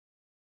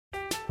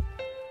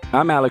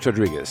I'm Alex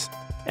Rodriguez.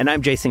 And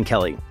I'm Jason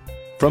Kelly.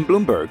 From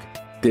Bloomberg,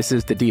 this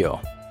is The Deal.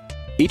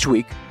 Each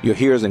week, you'll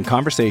hear us in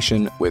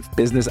conversation with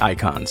business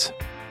icons.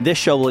 This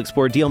show will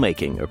explore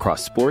deal-making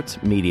across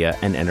sports, media,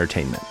 and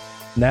entertainment.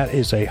 That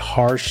is a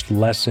harsh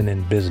lesson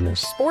in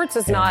business. Sports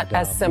is not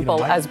as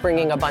simple as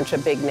bringing a bunch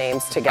of big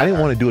names together. I didn't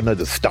want to do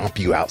another stomp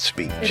you out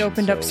speech. It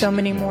opened up so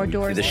many more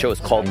doors. The show is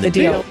called The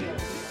Deal.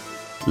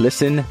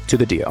 Listen to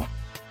The Deal.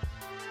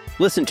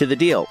 Listen to The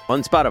Deal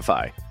on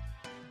Spotify.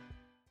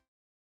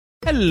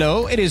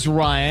 Hello, it is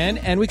Ryan,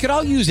 and we could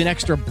all use an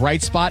extra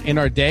bright spot in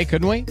our day,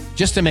 couldn't we?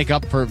 Just to make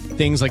up for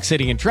things like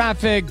sitting in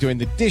traffic, doing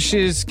the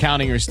dishes,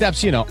 counting your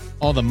steps, you know,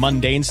 all the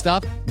mundane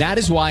stuff. That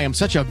is why I'm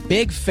such a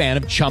big fan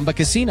of Chumba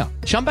Casino.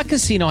 Chumba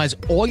Casino has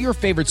all your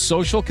favorite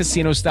social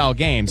casino-style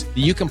games that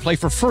you can play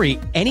for free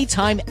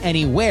anytime,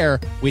 anywhere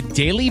with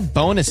daily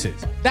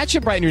bonuses. That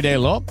should brighten your day a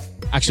little.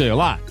 Actually, a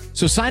lot.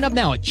 So sign up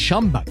now at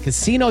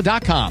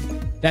ChumbaCasino.com.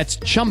 That's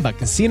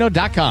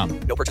ChumbaCasino.com.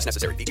 No purchase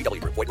necessary.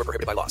 VGW Group. Void where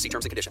prohibited by law. See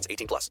terms and conditions.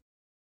 18+.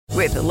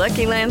 With the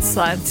Lucky Land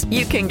Slots,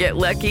 you can get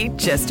lucky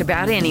just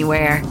about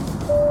anywhere.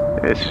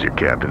 This is your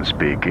captain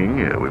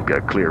speaking. We've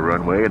got clear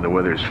runway and the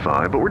weather's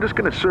fine, but we're just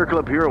going to circle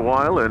up here a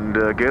while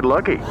and get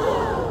lucky.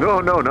 No,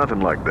 nothing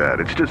like that.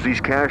 It's just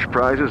these cash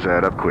prizes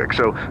add up quick.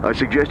 So I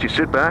suggest you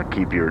sit back,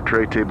 keep your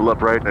tray table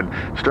upright, and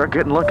start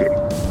getting lucky.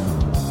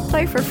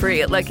 Play for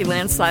free at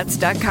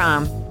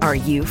LuckyLandSlots.com. Are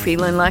you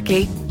feeling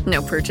lucky?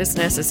 No purchase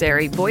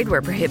necessary. Void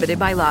where prohibited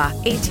by law.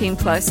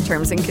 18+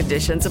 terms and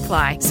conditions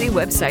apply. See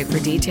website for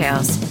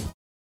details.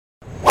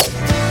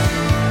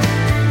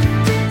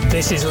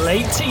 This is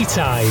Late Tea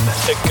Time,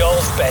 the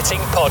golf betting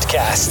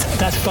podcast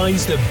that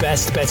finds the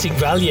best betting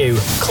value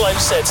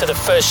closer to the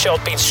first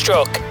shot being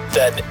struck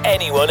than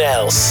anyone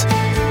else.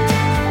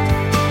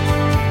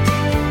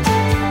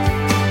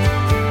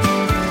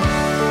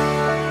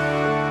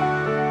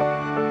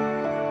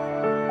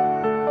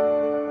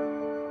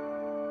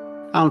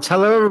 And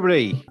hello,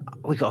 everybody.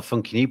 We've got a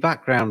funky new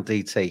background,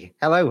 DT.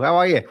 Hello, how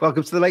are you?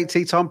 Welcome to the Late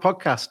Tea Time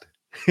podcast.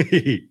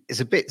 It's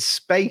a bit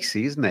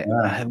spacey, isn't it?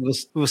 Yeah.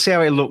 We'll see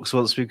how it looks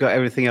once we've got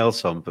everything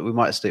else on, but we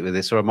might stick with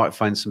this, or I might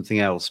find something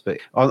else. But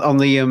on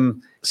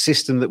the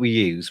system that we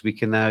use, we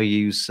can now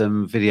use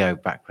some video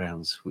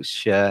backgrounds,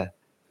 which,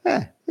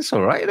 it's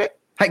all right, isn't it?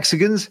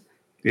 Hexagons.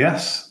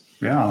 Yes.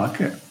 Yeah, I like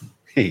it.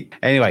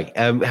 Anyway,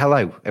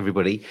 hello,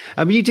 everybody.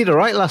 You did all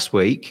right last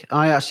week.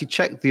 I actually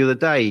checked the other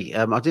day.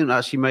 I didn't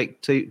actually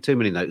make too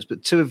many notes,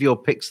 but two of your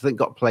picks, I think,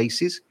 got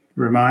places.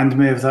 Remind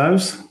me of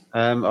those.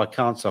 I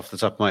can't off the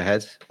top of my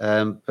head.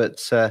 But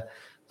the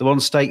one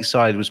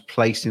stateside was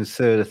placed in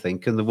third, I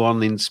think, and the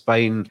one in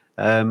Spain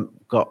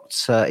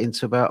got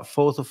into about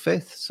fourth or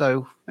fifth.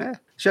 So, yeah,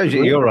 shows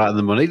you you're right on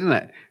the money, doesn't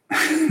it?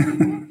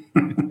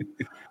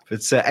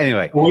 But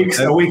anyway. A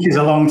week is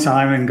a long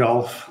time in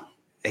golf.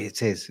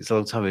 It is. It's a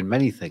long time in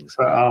many things.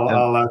 But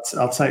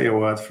I'll take your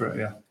word for it.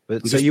 Yeah.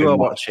 But so you are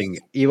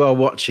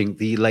watching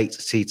the Late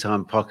Tea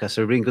Time podcast.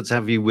 So really good to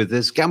have you with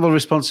us. Gamble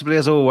responsibly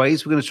as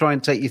always. We're going to try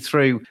and take you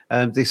through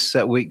this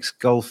week's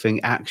golfing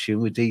action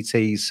with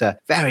DT's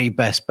very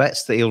best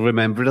bets that he'll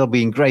remember. It'll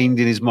be ingrained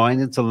in his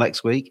mind until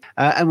next week.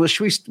 And which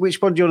one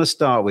do you want to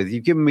start with?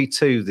 You've given me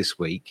two this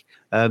week.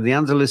 The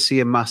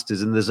Andalucia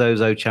Masters and the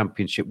ZOZO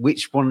Championship.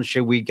 Which one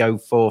shall we go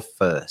for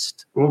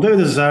first? We'll do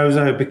the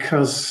ZOZO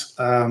because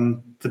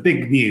the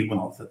big news,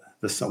 well,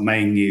 the sort of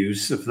main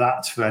news of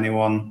that for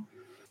anyone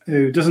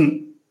who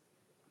doesn't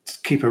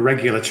keep a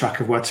regular track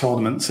of where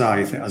tournaments are,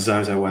 you think,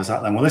 ZOZO, where's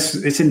that then? Well,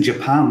 it's in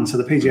Japan. So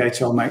the PGA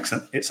Tour makes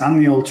its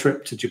annual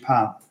trip to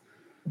Japan.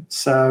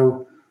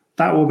 So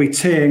that will be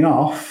teeing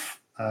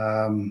off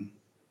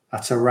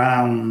at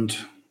around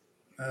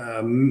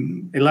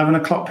 11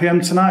 o'clock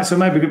p.m. tonight. So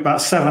maybe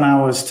about 7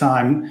 hours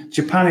time.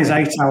 Japan is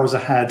 8 hours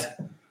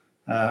ahead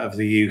of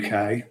the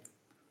UK.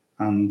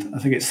 And I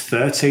think it's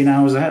 13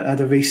 hours ahead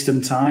of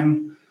Eastern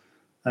time,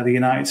 the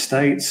United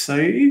States. So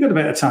you've got a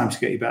bit of time to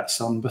get your bets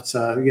on. But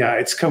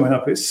it's coming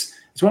up. It's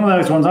one of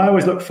those ones. I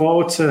always look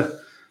forward to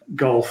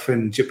golf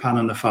in Japan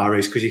and the Far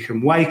East because you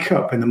can wake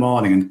up in the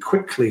morning and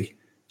quickly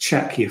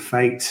check your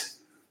fate.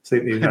 So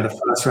if you've had a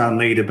first round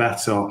leader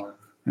bet, or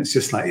it's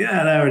just like,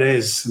 yeah, there it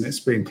is. And it's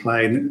being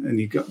played and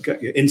you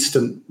got your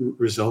instant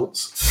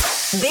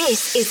results.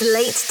 This is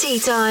Late Tea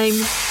Time,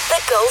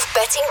 the golf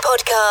betting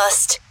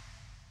podcast.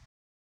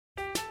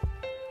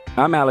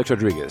 I'm Alex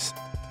Rodriguez.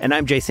 And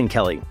I'm Jason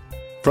Kelly.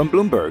 From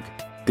Bloomberg,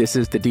 this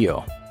is The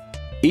Deal.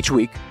 Each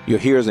week, you'll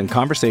hear us in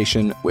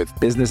conversation with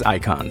business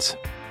icons.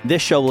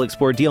 This show will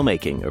explore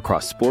deal-making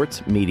across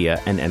sports,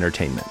 media, and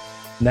entertainment.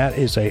 That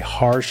is a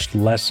harsh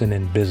lesson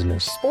in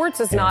business. Sports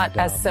is not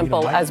as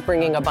simple as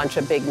bringing a bunch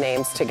of big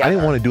names together. I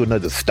didn't want to do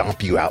another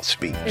stomp you out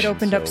speech. It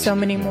opened up so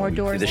many more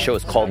doors. The show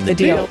is called The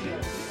Deal.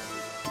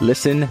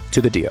 Listen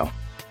to The Deal.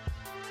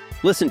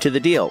 Listen to The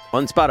Deal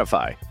on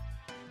Spotify.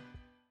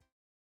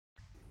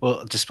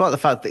 Well, despite the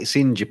fact that it's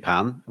in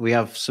Japan, we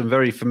have some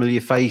very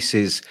familiar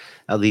faces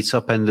at the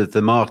top end of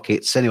the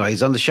markets.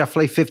 Anyways, on the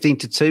Schauffele,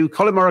 15-2.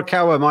 Colin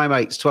Morikawa, my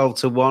mate's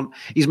 12-1.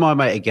 He's my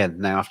mate again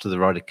now after the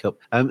Ryder Cup.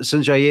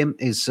 Sanjay Im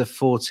is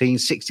 14,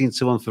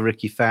 16-1 for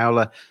Ricky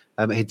Fowler.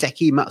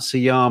 Hideki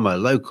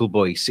Matsuyama, local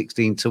boy,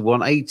 16-1,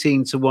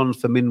 18-1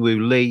 for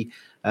Minwoo Lee.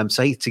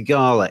 Saeed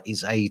Tagala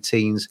is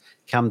 18s,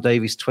 Cam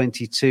Davis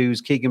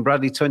 22s, Keegan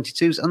Bradley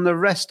 22s, and the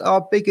rest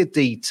are bigger,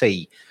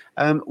 DT.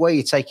 Where are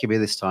you taking me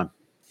this time?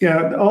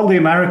 Yeah, all the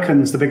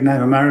Americans, the big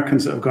name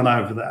Americans that have gone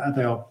over there,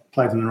 they all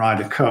played in the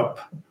Ryder Cup.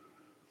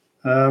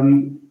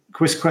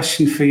 Quiz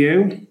question for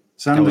you.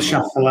 Xander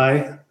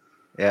Schauffele,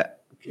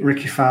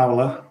 Ricky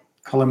Fowler,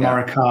 Colin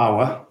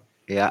Morikawa.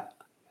 Yeah.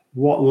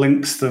 What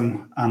links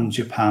them and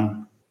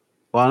Japan?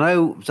 Well, I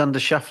know Xander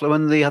Schauffele,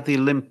 when they had the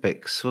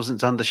Olympics,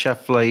 wasn't Xander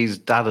Schauffele's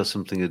dad or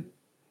something had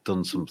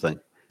done something?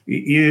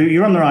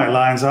 You're on the right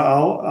lines.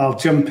 I'll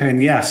jump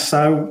in. Yes.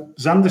 So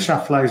Xander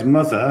Schauffele's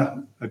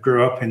mother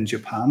grew up in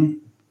Japan.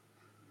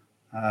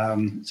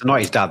 So not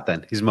his dad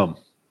then, his mum.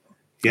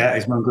 Yeah,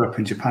 his mum grew up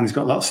in Japan. He's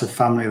got lots of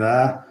family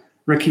there.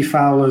 Ricky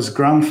Fowler's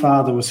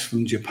grandfather was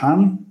from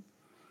Japan.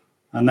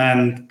 And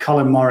then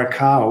Colin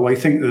Morikawa, well, you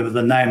think of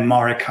the name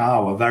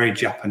Morikawa, very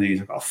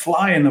Japanese. I've got a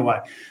fly in the way.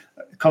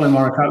 Colin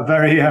Morikawa,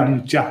 very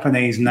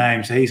Japanese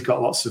name. So he's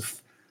got lots of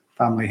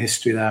family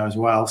history there as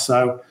well.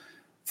 So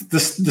the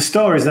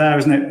story's there,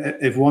 isn't it?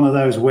 If one of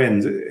those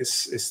wins,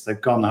 it's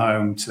they've gone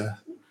home to,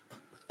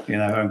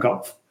 and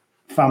got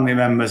family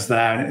members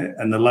there,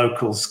 and the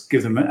locals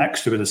give them an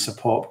extra bit of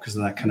support because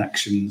of their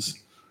connections.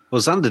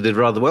 Well, Xander did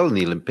rather well in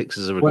the Olympics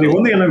as a result. Well, he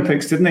won the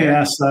Olympics, didn't he?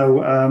 Yeah.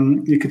 So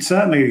you could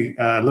certainly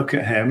look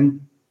at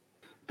him.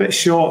 A bit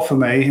short for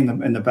me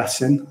in the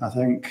betting, I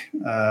think.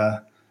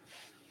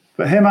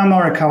 But him and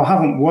Morikawa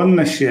haven't won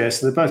this year,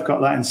 so they've both got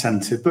that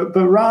incentive. But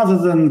rather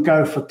than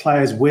go for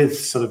players with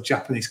sort of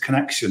Japanese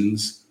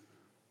connections,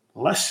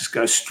 let's just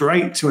go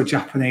straight to a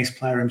Japanese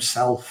player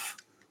himself,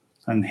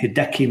 and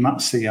Hideki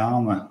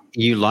Matsuyama.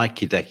 You like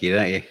Hideki,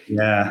 don't you?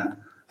 Yeah.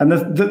 And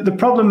the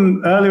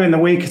problem earlier in the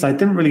week is I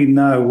didn't really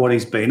know what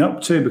he's been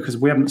up to because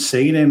we haven't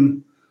seen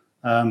him.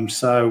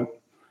 So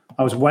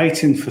I was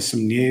waiting for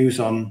some news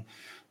on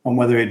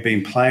whether he'd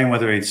been playing,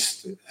 whether he'd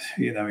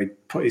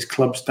put his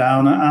clubs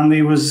down. And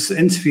he was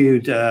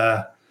interviewed.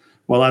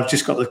 I've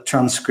just got the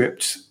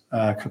transcript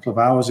a couple of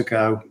hours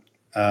ago.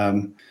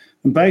 And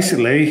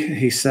basically,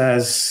 he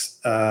says,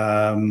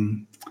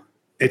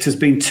 it has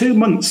been 2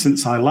 months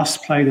since I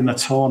last played in a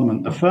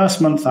tournament. The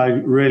first month I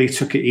really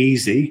took it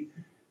easy.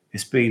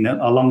 It's been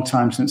a long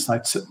time since I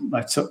took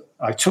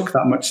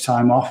that much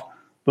time off.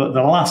 But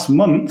the last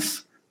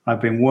month, I've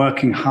been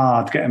working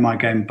hard, getting my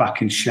game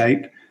back in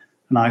shape.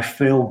 And I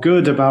feel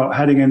good about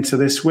heading into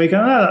this week.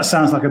 I know that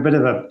sounds like a bit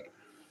of a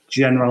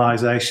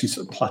generalization,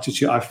 sort of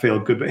platitude. I feel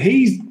good. But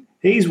he's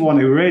one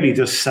who really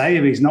does say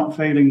if he's not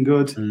feeling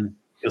good,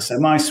 he'll say,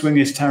 my swing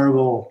is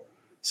terrible.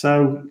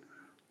 So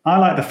I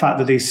like the fact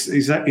that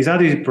he's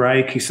had his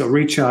break. He's sort of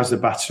recharged the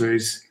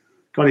batteries,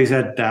 got his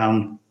head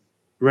down,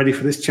 ready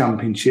for this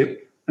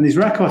championship. And his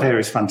record here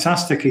is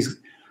fantastic. He's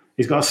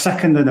got a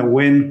second and a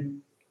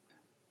win.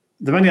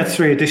 They've only had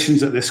 3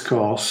 editions at this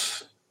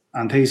course,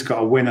 and he's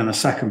got a win and a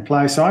second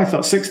place. So I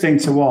thought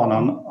 16-1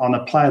 on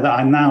a player that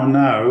I now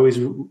know is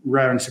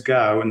raring to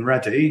go and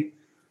ready.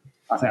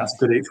 I think that's a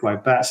good each way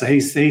bet. So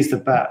he's the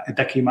bet,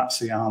 Hideki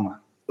Matsuyama.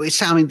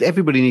 I mean,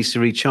 everybody needs to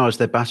recharge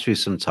their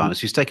batteries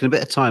sometimes. He's taken a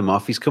bit of time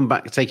off. He's come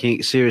back taking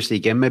it seriously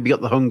again. Maybe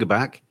got the hunger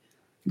back.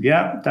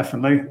 Yeah,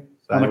 definitely.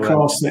 On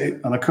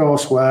a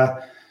course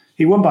where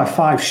he won by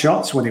 5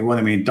 shots when he won.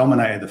 I mean, he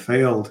dominated the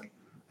field.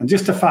 And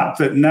just the fact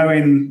that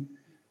knowing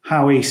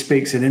how he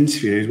speaks in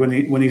interviews,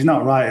 when he's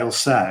not right, he'll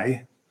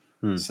say.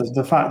 So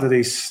the fact that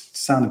he's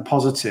sounding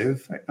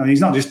positive, and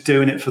he's not just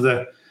doing it for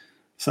the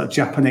sort of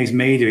Japanese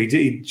media.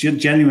 He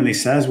genuinely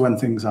says when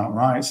things aren't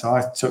right. So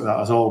I took that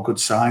as all good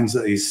signs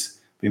that he's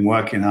been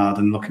working hard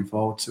and looking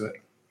forward to it.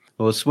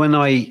 Well, so when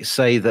I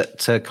say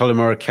that Colin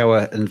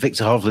Morikawa and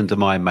Victor Hovland are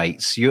my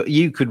mates,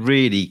 you could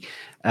really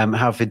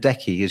have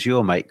Hideki as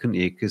your mate, couldn't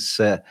you?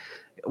 Because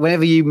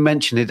whenever you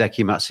mention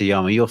Hideki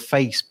Matsuyama, your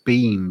face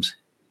beams.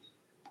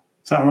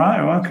 Is that right?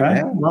 Okay.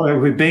 Yeah. Well,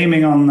 we're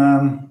beaming on...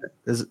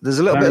 There's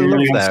a little bit of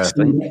love there, I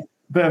think.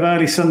 A bit of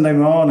early Sunday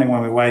morning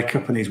when we wake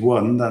up and he's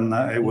won, then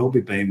it will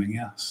be beaming,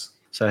 yes.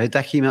 So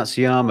Hideki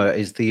Matsuyama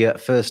is the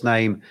first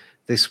name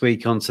this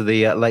week onto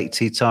the Late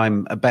Tea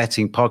Time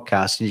betting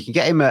podcast, and you can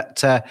get him at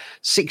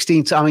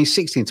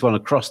 16-1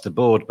 across the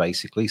board,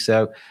 basically.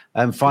 So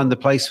find the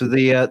place with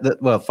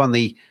find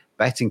the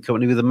betting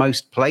company with the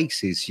most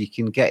places. You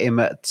can get him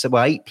at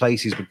 8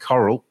 places with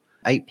Coral,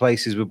 8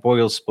 places with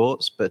Boyle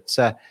Sports, but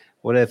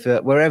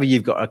wherever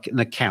you've got an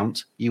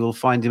account, you will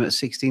find him at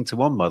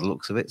 16-1 by the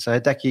looks of it. So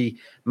Hideki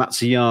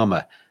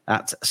Matsuyama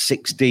at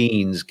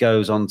 16s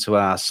goes on to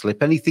our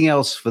slip. Anything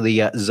else for the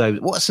ZOZO?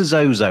 What's a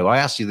ZOZO? I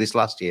asked you this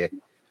last year.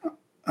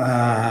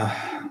 I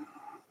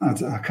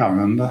can't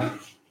remember.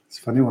 It's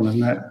a funny one,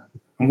 isn't it?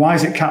 And why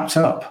is it capped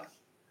up?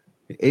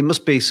 It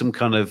must be some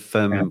kind of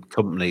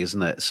company,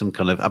 isn't it?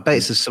 I bet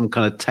it's some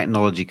kind of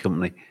technology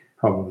company.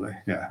 Probably,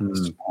 yeah.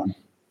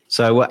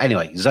 So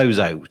anyway,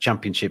 ZOZO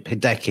Championship,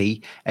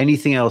 Hideki.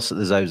 Anything else at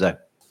the ZOZO?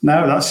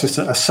 No, that's just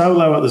a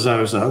solo at the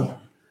ZOZO.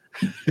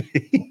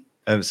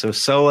 So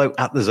solo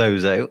at the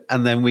ZOZO,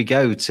 and then we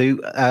go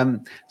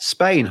to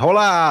Spain.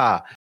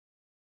 Hola!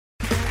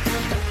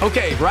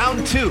 Okay,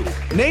 round 2.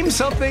 Name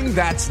something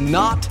that's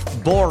not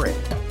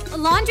boring. A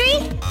laundry?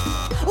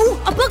 Ooh,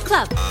 a book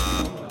club.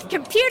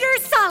 Computer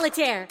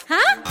solitaire,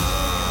 huh?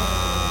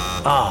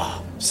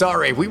 Ah,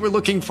 sorry, we were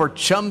looking for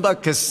Chumba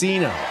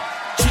Casino.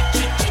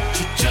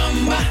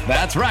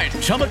 That's right,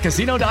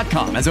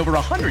 ChumbaCasino.com has over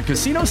 100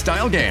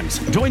 casino-style games.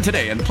 Join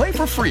today and play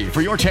for free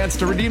for your chance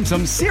to redeem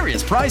some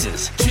serious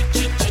prizes.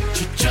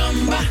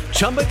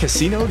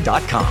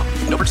 ChumbaCasino.com.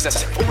 No purchase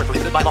necessary. Void where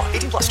prohibited by law.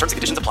 18 plus. Terms and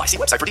conditions apply. See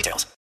website for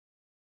details.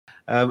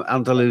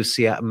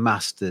 Andalucia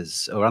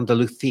Masters, or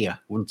Andalucia,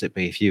 wouldn't it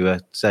be if you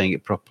were saying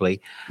it properly?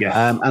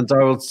 Yeah. And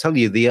I will tell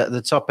you,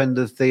 the top end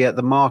of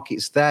the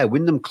market's there.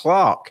 Wyndham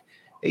Clark,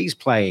 he's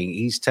playing.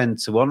 He's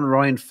 10-1.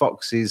 Ryan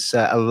Fox is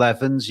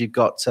 11s. You've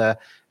got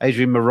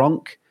Adrian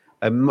Maronk,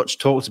 much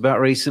talked about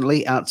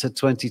recently, out to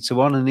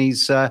 20-1, and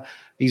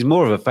he's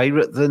more of a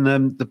favourite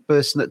than the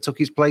person that took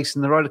his place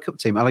in the Ryder Cup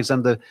team.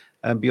 Alexander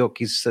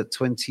Bjork is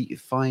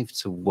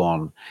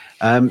 25-1.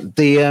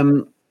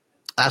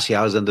 Actually,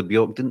 Alexander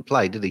Bjork didn't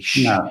play, did he?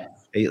 Shh. No.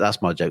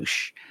 That's my joke.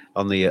 Shh,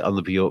 on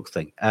the Bjork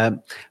thing.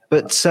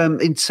 But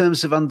in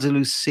terms of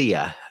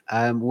Andalucia,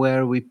 where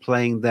are we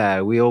playing there?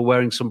 Are we all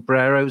wearing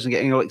sombreros and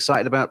getting all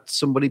excited about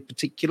somebody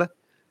particular?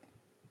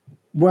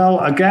 Well,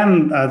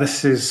 again,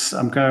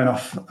 I'm going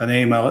off an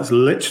email that's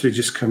literally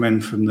just come in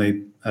from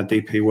the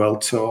DP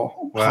World Tour.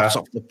 Hot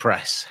off the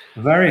press.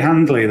 Very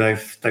handily,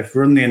 they've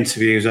run the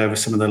interviews over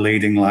some of the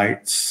leading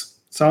lights.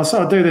 So I'll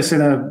sort of do this in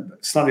a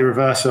slightly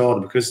reverse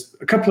order because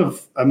a couple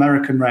of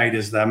American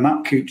raiders there,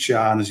 Matt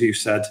Kuchar, and as you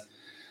said,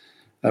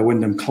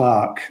 Wyndham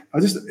Clark.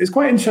 It's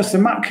quite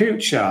interesting. Matt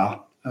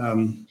Kuchar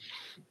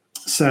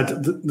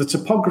said the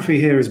topography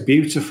here is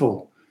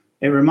beautiful.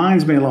 It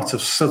reminds me a lot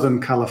of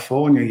Southern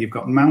California. You've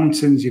got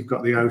mountains, you've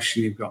got the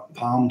ocean, you've got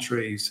palm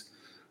trees.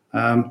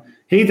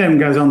 He then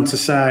goes on to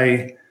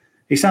say,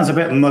 he sounds a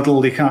bit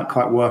muddled. He can't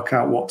quite work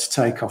out what to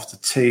take off the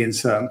tee in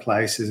certain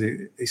places.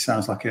 He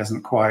sounds like he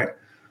hasn't quite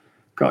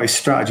got his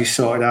strategy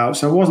sorted out.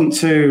 So I wasn't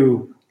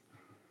too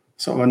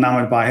sort of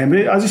enamored by him.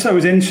 But I just thought it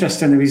was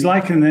interesting. If he's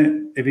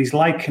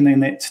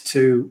likening it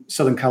to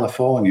Southern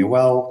California,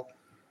 well,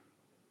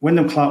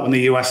 Wyndham Clark won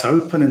the US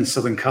Open in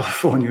Southern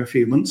California a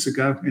few months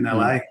ago in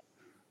LA.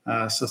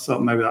 So I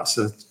thought maybe that's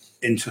an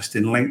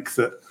interesting link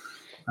that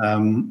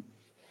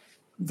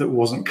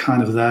wasn't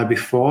kind of there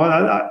before.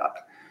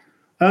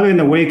 Earlier in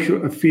the week,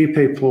 a few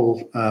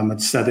people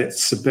had said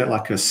it's a bit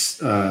like a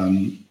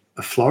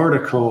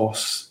Florida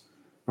course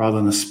rather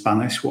than a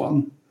Spanish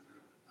one.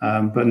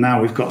 But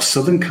now we've got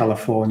Southern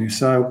California.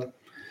 So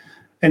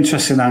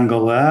interesting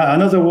angle there.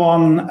 Another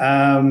one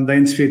they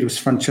interviewed was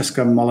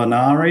Francesco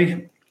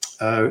Molinari,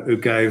 who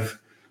gave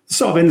the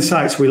sort of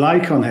insights we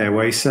like on here,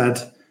 where he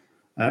said,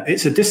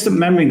 it's a distant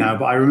memory now,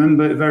 but I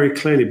remember it very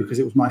clearly because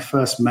it was my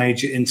first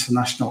major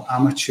international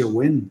amateur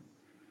win.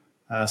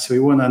 So he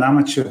won an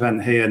amateur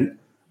event here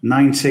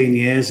 19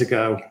 years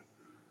ago.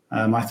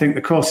 I think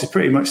the course is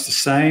pretty much the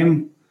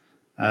same.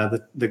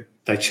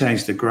 They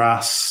changed the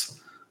grass.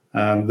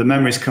 The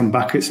memories come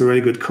back. It's a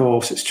really good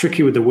course. It's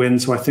tricky with the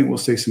wind, so I think we'll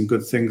see some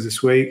good things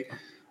this week.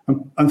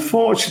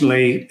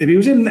 Unfortunately, if he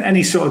was in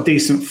any sort of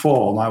decent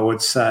form, I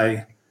would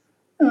say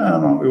it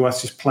might be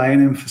worth just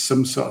playing him for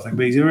some sort of thing.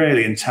 But he's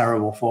really in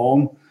terrible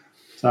form.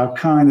 So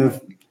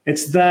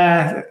it's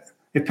there.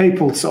 If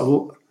people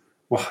sort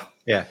of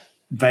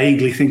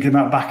vaguely thinking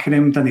about backing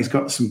him, then he's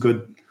got some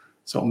good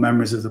sort of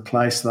memories of the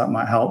place, so that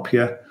might help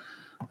you.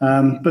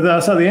 But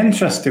the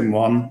interesting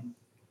one,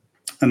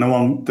 and the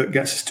one that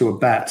gets us to a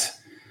bet,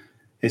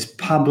 is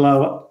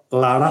Pablo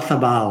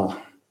Larrazabal.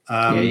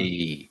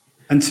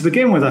 And to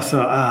begin with, I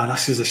thought,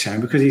 this is a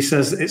shame, because he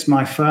says, it's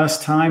my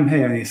first time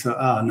here. And he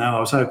thought, no, I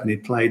was hoping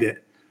he'd played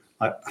it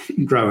like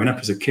growing up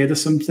as a kid or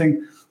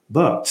something.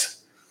 But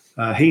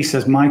he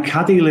says, my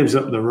caddy lives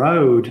up the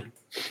road.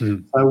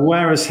 So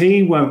whereas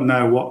he won't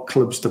know what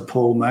clubs to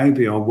pull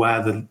maybe or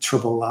where the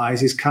trouble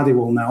lies, his caddy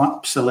will know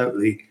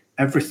absolutely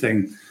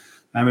everything.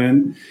 I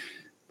mean,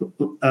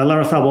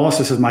 Larrazabal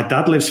also says, my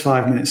dad lives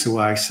 5 minutes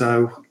away.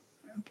 So,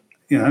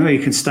 he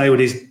can stay with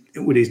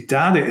his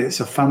dad.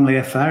 It's a family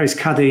affair. His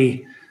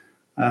caddy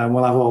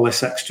will have all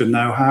this extra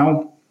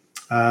know-how.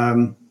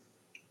 So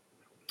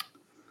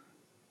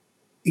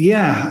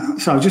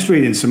I was just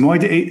reading some more.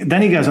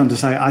 Then he goes on to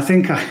say, I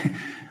think I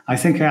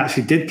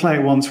actually did play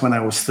it once when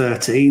I was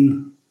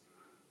 13,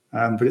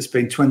 but it's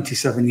been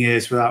 27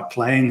 years without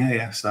playing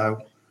here.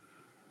 So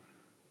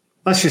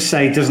let's just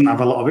say he doesn't have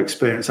a lot of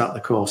experience at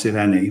the course, if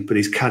any, but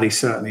his caddy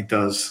certainly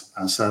does.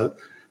 And so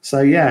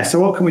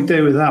what can we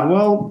do with that?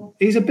 Well,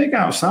 he's a big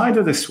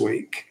outsider this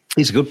week.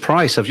 He's a good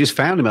price. I've just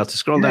found him. I had to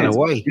scroll down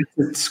away.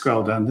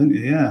 Scroll down, didn't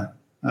you? Yeah.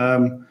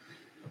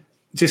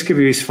 Just give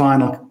you his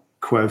final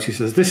quote. He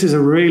says, this is a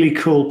really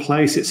cool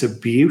place. It's a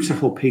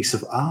beautiful piece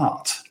of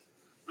art.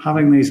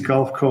 Having these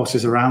golf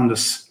courses around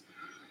us,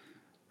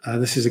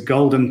 this is a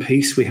golden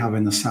piece we have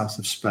in the south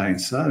of Spain.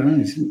 So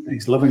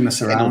he's loving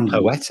this around.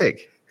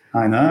 Poetic.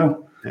 I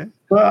know. Yeah.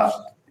 But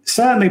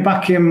certainly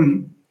back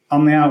him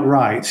on the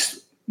outright,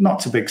 not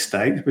to big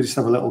stakes, but just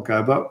have a little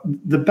go. But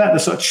the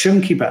sort of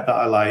chunky bet that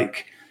I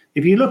like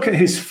if you look at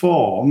his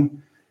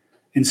form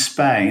in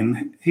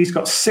Spain, he's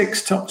got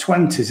 6 top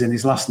 20s in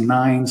his last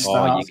 9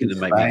 starts. Oh, you're going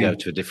to make me go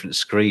to a different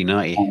screen,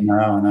 aren't you? I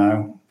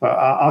know. But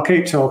I'll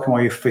keep talking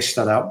while you fish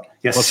that out.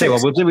 Yeah,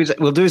 we'll do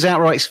his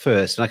outrights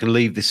first, and I can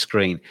leave this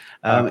screen.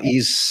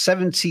 He's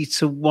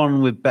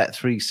 70-1 with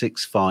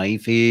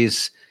Bet365. He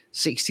is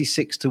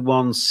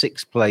 66-1,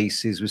 6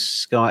 places with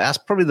Sky. That's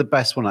probably the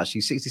best one,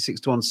 actually.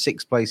 66-1,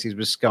 6 places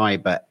with Sky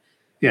Bet.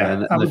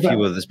 Yeah, and a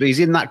few others. But he's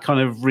in that kind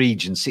of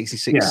region,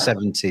 66,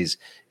 70s,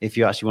 if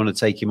you actually want to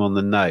take him on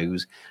the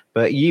nose.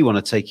 But you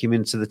want to take him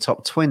into the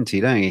top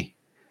 20, don't you?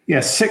 Yeah,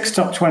 6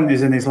 top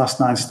 20s in his last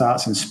 9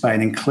 starts in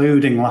Spain,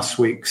 including last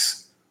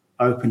week's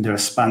Open de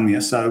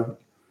España. So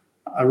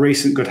a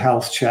recent good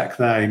health check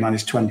there. He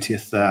managed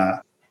 20th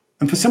there.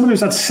 And for someone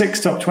who's had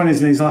 6 top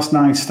 20s in his last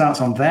 9 starts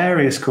on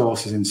various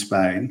courses in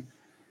Spain,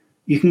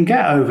 you can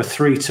get over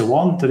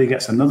 3-1 that he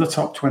gets another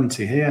top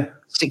 20 here.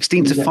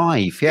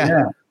 16-5,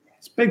 yeah.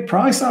 It's a big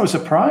price. I was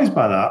surprised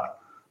by that.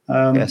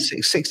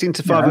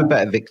 16-5 with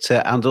Bet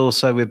Victor and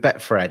also with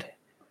Betfred.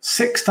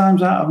 6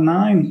 times out of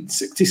 9,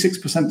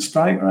 66%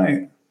 strike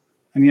rate.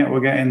 And yet we're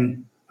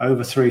getting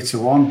over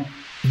 3-1.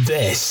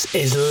 This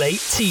is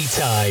Late Tea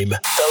Time,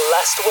 the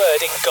last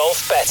word in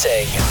golf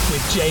betting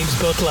with James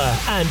Butler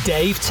and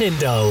Dave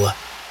Tyndall.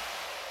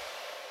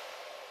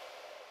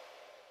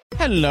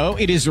 Hello,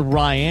 it is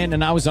Ryan,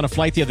 and I was on a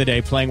flight the other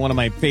day playing one of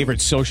my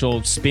favorite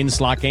social spin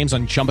slot games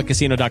on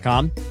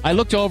ChumbaCasino.com. I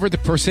looked over at the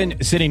person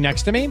sitting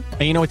next to me,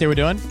 and you know what they were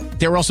doing?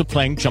 They were also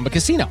playing Chumba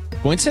Casino.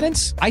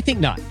 Coincidence? I think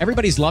not.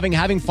 Everybody's loving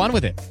having fun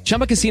with it.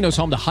 Chumba Casino is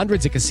home to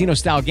hundreds of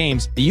casino-style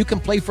games that you can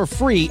play for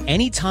free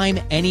anytime,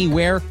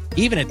 anywhere,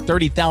 even at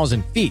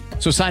 30,000 feet.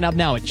 So sign up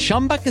now at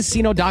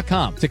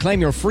ChumbaCasino.com to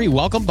claim your free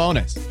welcome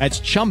bonus. That's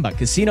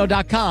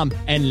ChumbaCasino.com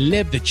and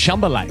live the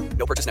Chumba life.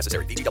 No purchase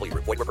necessary. VGW.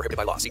 Void where prohibited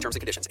by law. See terms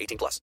and conditions.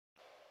 18+.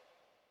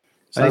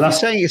 So if you're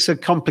saying it's a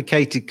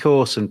complicated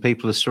course and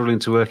people are struggling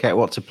to work out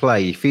what to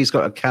play, if he's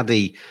got a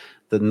caddy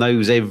that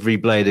knows every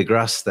blade of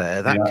grass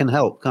there, that can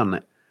help, can't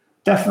it?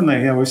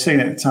 Definitely, yeah. We've seen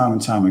it time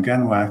and time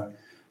again where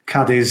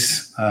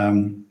caddies,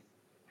 will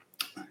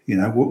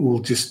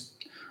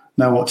just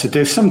know what to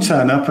do. Some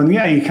turn up and,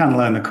 you can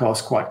learn the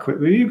course quite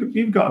quickly.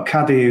 You've got a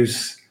caddy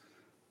who's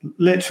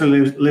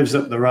literally lives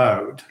up the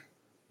road.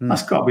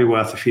 That's got to be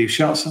worth a few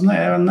shots, isn't it,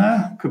 here and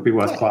there? Could be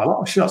worth quite a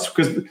lot of shots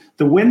because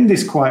the wind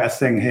is quite a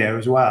thing here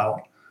as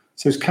well.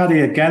 So his caddy,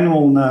 again,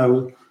 will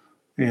know,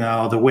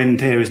 the wind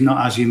here is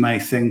not as you may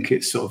think.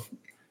 It's sort of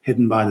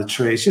hidden by the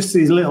trees. Just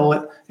these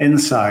little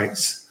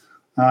insights.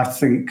 I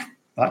think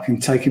that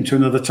can take him to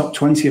another top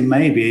 20 and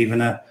maybe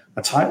even a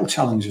title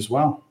challenge as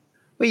well.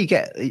 Well, you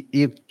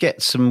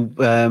get some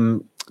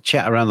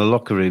chat around the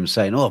locker room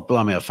saying, "Oh,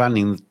 blimey, I'm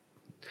finding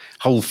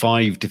hole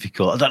 5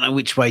 difficult. I don't know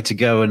which way to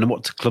go and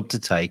what club to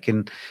take."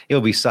 And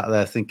he'll be sat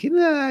there thinking,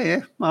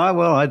 I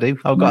do.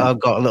 I've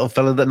got a little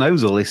fella that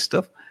knows all this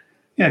stuff.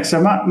 Yeah,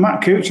 so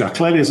Matt Kuchar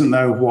clearly doesn't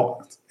know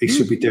what he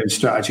should be doing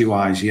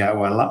strategy-wise yet.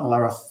 Well,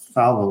 Lara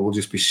Falva will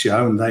just be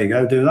shown, there you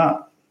go, do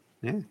that.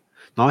 Yeah.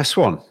 Nice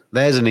one.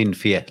 There's an in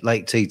for you,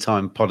 Late Tea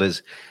Time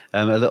podders.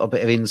 A little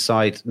bit of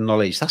inside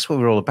knowledge. That's what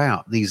we're all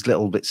about. These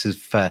little bits of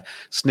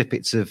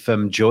snippets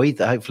of joy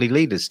that hopefully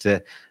lead us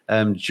to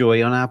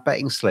joy on our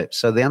betting slips.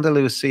 So the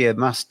Andalucia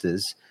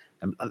Masters,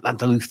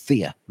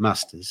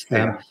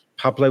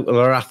 Pablo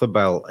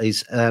Larrazabal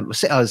is, I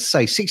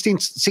say,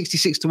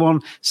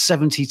 66-1,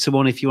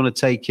 70-1 if you want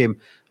to take him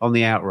on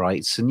the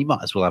outrights. And you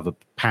might as well have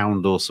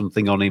 £1 or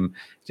something on him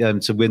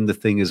to win the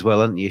thing as well,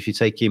 haven't you, if you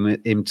take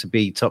him to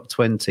be top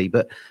 20.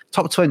 But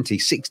top 20,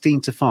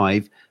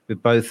 16-5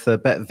 with both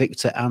Bet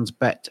Victor and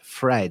Bet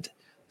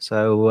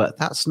So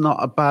that's not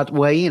a bad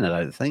way in,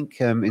 I don't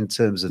think, in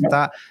terms of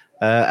that.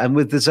 And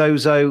with the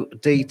ZOZO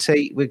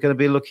DT, we're going to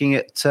be looking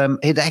at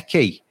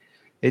Hideki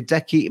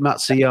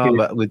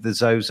Matsuyama with the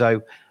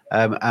ZOZO,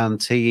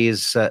 and he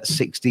is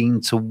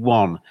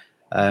 16-1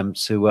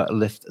 to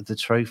lift the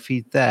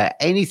trophy there.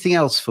 Anything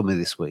else for me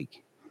this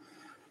week?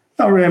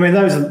 Not really. I mean,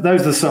 those are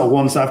the sort of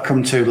ones that I've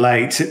come to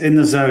late. In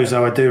the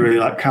ZOZO, I do really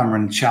like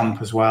Cameron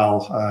Champ as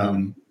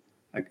well.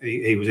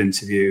 He was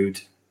interviewed.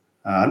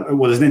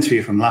 There's an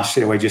interview from last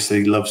year where he just said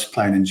he loves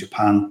playing in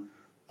Japan,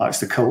 likes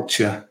the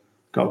culture,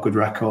 got a good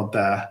record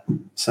there.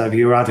 So if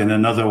you were adding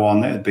another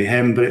one, it'd be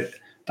him. But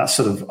that's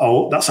sort of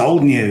old. That's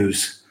old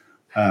news.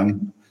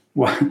 In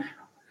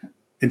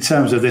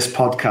terms of this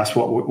podcast,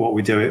 what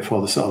we do it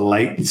for, the sort of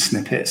late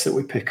snippets that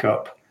we pick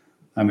up.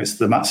 It's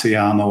the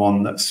Matsuyama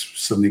one that's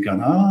suddenly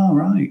gone, oh,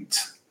 right.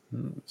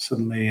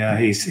 Suddenly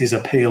his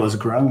appeal has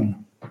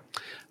grown.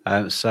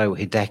 So,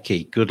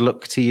 Hideki, good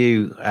luck to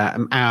you,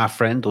 our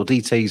friend or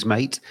DT's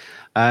mate.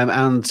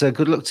 And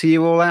good luck to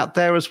you all out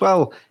there as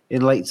well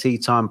in Late Tea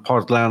Time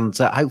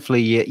Podland.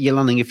 Hopefully you're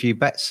landing a few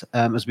bets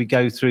as we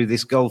go through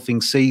this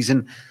golfing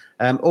season.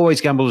 Always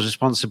gamble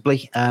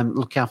responsibly.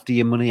 Look after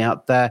your money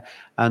out there.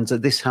 And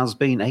this has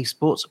been a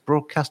sports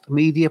broadcast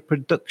media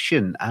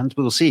production. And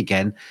we'll see you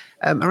again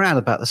around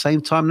about the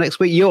same time next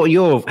week.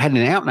 You're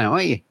heading out now,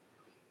 aren't you?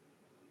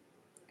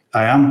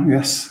 I am,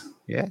 yes.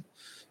 Yeah.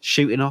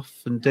 shooting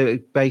off and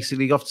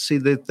basically off to see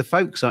the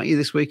folks, aren't you,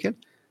 this weekend?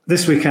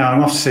 This weekend,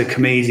 I'm off to see a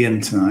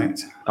comedian tonight.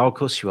 Oh, of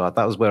course you are.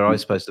 That was where I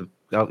was supposed to.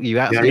 Oh, you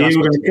were going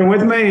to come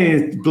with me.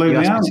 It blew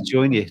me out. To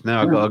join you. No,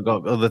 I've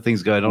got other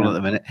things going on at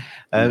the minute.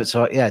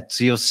 So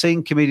you're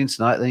seeing comedian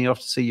tonight, then you're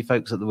off to see your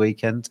folks at the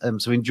weekend.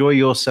 So enjoy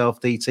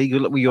yourself, DT.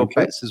 Good luck with your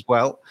pets as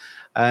well.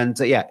 And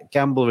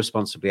gamble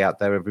responsibly out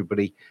there,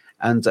 everybody.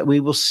 And we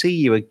will see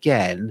you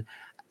again.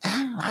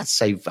 I'd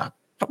say,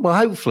 well,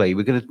 hopefully are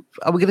we going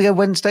to go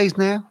Wednesdays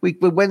now?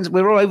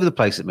 We're all over the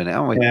place at the minute,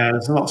 aren't we? Yeah,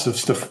 there's lots of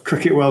stuff.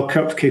 Cricket World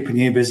Cup keeping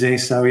you busy.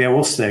 So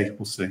we'll see.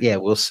 Yeah,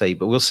 we'll see.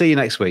 But we'll see you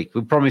next week.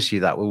 We promise you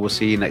that. We will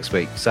see you next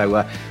week.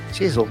 So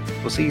cheers all.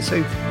 We'll see you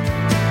soon.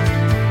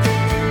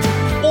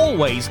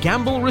 Always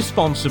gamble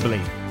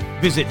responsibly.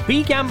 Visit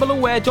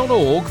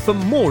begambleaware.org for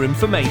more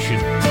information.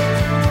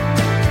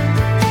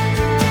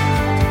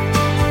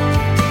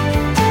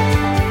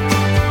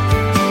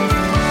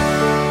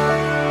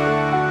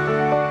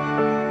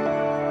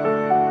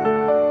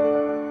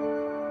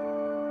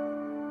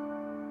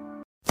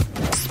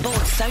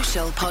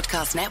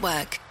 Podcast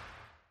Network.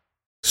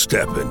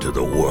 Step into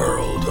the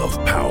world of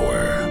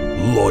power,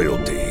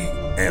 loyalty,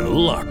 and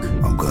luck.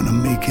 I'm gonna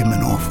make him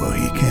an offer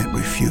he can't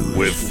refuse.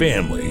 With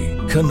family,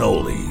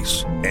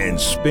 cannolis, and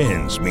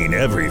spins mean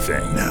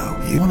everything. Now,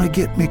 you wanna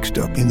get mixed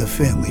up in the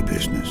family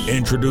business.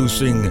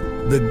 Introducing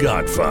The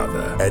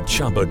Godfather at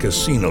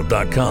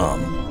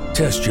ChumbaCasino.com.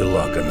 Test your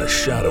luck in the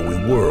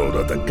shadowy world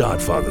of The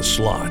Godfather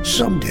slot.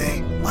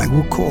 Someday, I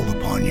will call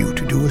upon you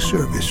to do a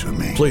service for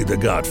me. Play The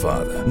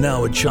Godfather,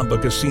 now at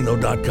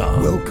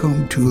ChumbaCasino.com.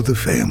 Welcome to the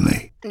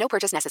family. No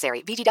purchase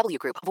necessary. VGW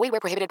Group. Void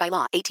where prohibited by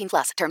law.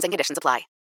 18+. Terms and conditions apply.